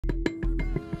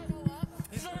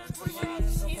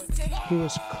He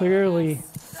was clearly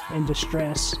in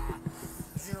distress,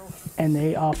 and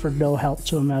they offered no help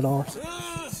to him at all.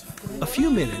 A few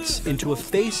minutes into a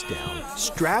face-down,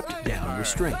 strapped-down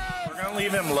restraint. We're gonna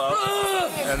leave him low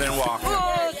and then walk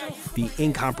him. The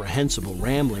incomprehensible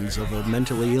ramblings of a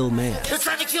mentally ill man They're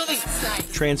trying to kill me.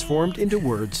 transformed into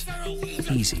words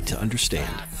easy to understand.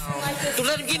 Don't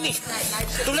let him get me.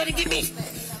 Don't let him get me.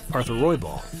 Arthur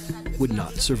Roybal would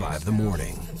not survive the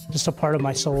morning. Just a part of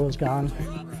my soul is gone.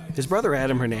 His brother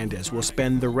Adam Hernandez will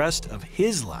spend the rest of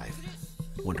his life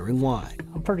wondering why.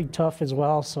 I'm pretty tough as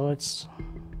well, so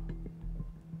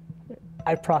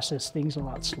I process things a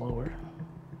lot slower.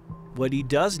 What he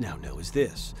does now know is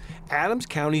this: Adams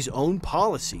County's own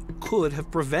policy could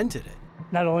have prevented it.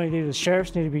 Not only do the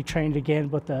sheriffs need to be trained again,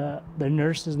 but the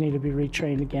nurses need to be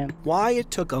retrained again. Why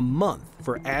it took a month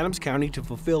for Adams County to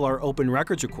fulfill our open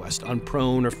records request on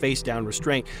prone or face-down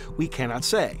restraint, we cannot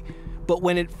say. But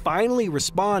when it finally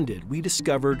responded, we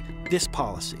discovered this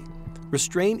policy.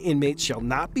 Restrained inmates shall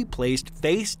not be placed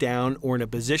face down or in a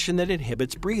position that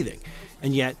inhibits breathing.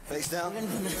 And yet, face down.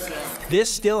 This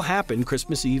still happened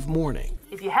Christmas Eve morning.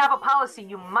 If you have a policy,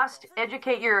 you must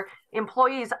educate your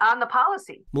employees on the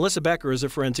policy. Melissa Becker is a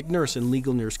forensic nurse and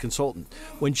legal nurse consultant.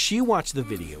 When she watched the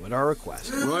video at our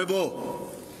request, Roybal.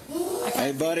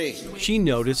 Hey, buddy. she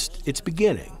noticed its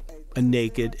beginning: a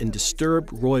naked and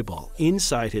disturbed Roybal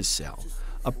inside his cell.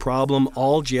 A problem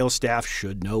all jail staff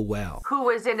should know well. Who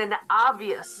is in an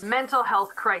obvious mental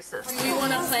health crisis. We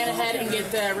want to plan ahead and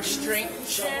get the restraint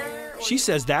chair. She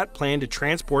says that plan to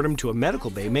transport him to a medical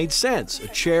bay made sense. A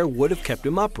chair would have kept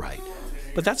him upright.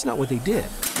 But that's not what they did.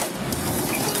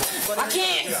 I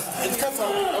can't.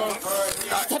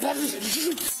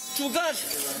 Too good.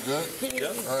 Good?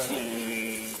 Yeah. All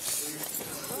right.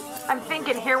 I'm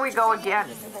thinking, here we go again.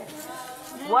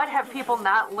 What have people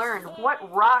not learned?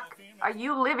 What rock are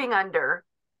you living under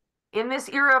in this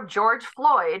era of George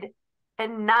Floyd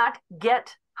and not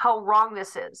get how wrong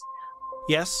this is?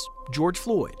 Yes, George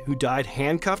Floyd, who died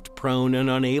handcuffed, prone, and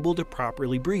unable to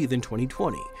properly breathe in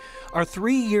 2020. Our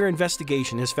 3-year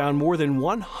investigation has found more than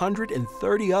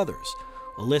 130 others,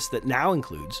 a list that now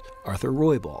includes Arthur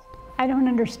Roybal. I don't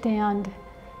understand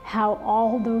how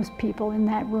all those people in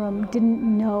that room didn't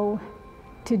know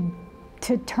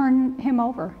to turn him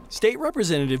over. State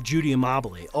Representative Judy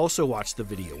Amabile also watched the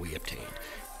video we obtained.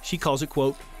 She calls it,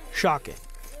 quote, shocking.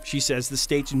 She says the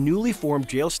state's newly formed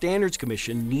Jail Standards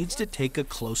Commission needs to take a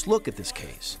close look at this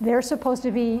case. They're supposed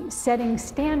to be setting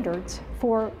standards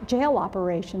for jail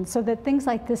operations so that things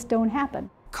like this don't happen.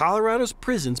 Colorado's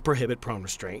prisons prohibit prone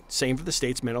restraint, same for the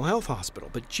state's mental health hospital,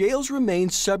 but jails remain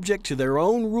subject to their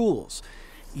own rules,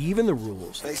 even the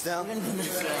rules Face down.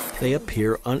 they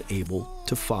appear unable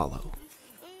to follow.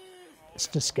 It's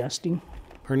disgusting.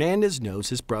 Hernandez knows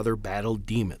his brother battled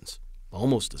demons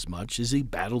almost as much as he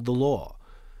battled the law.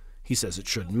 He says it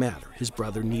shouldn't matter. His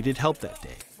brother needed help that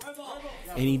day.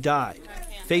 And he died,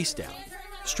 face down,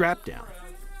 strapped down,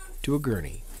 to a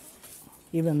gurney.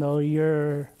 Even though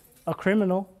you're a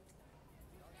criminal,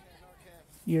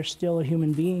 you're still a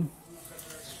human being.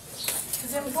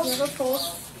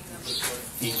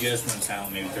 He just went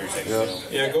silent maybe 30 seconds ago.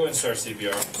 Yeah, go ahead and start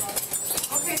CPR.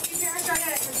 Okay, CPR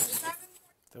started.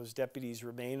 Those deputies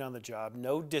remain on the job.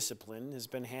 No discipline has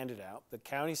been handed out. The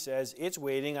county says it's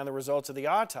waiting on the results of the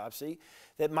autopsy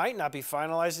that might not be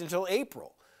finalized until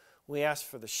April. We asked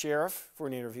for the sheriff for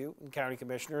an interview and county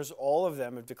commissioners. All of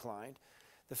them have declined.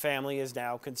 The family is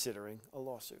now considering a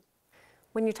lawsuit.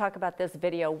 When you talk about this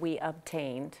video we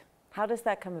obtained, how does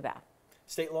that come about?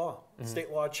 State law. State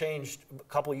law changed a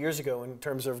couple years ago in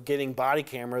terms of getting body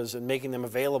cameras and making them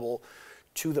available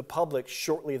to the public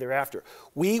shortly thereafter.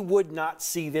 We would not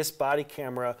see this body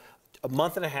camera a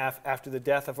month and a half after the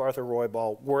death of Arthur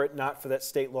Roybal were it not for that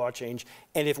state law change.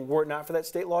 And if it were not for that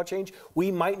state law change,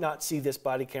 we might not see this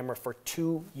body camera for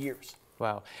 2 years.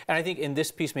 Wow. And I think in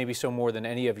this piece, maybe so more than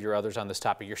any of your others on this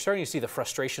topic, you're starting to see the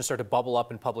frustration start to bubble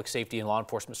up in public safety and law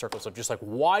enforcement circles of just like,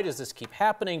 why does this keep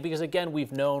happening? Because again,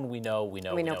 we've known, we know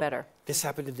better. This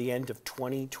happened at the end of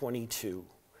 2022.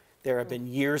 There have been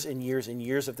years and years and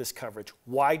years of this coverage.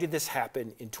 Why did this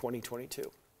happen in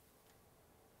 2022?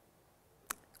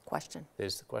 Question.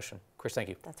 Is the question. Chris, thank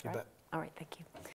you. That's right. bet. All right, thank you.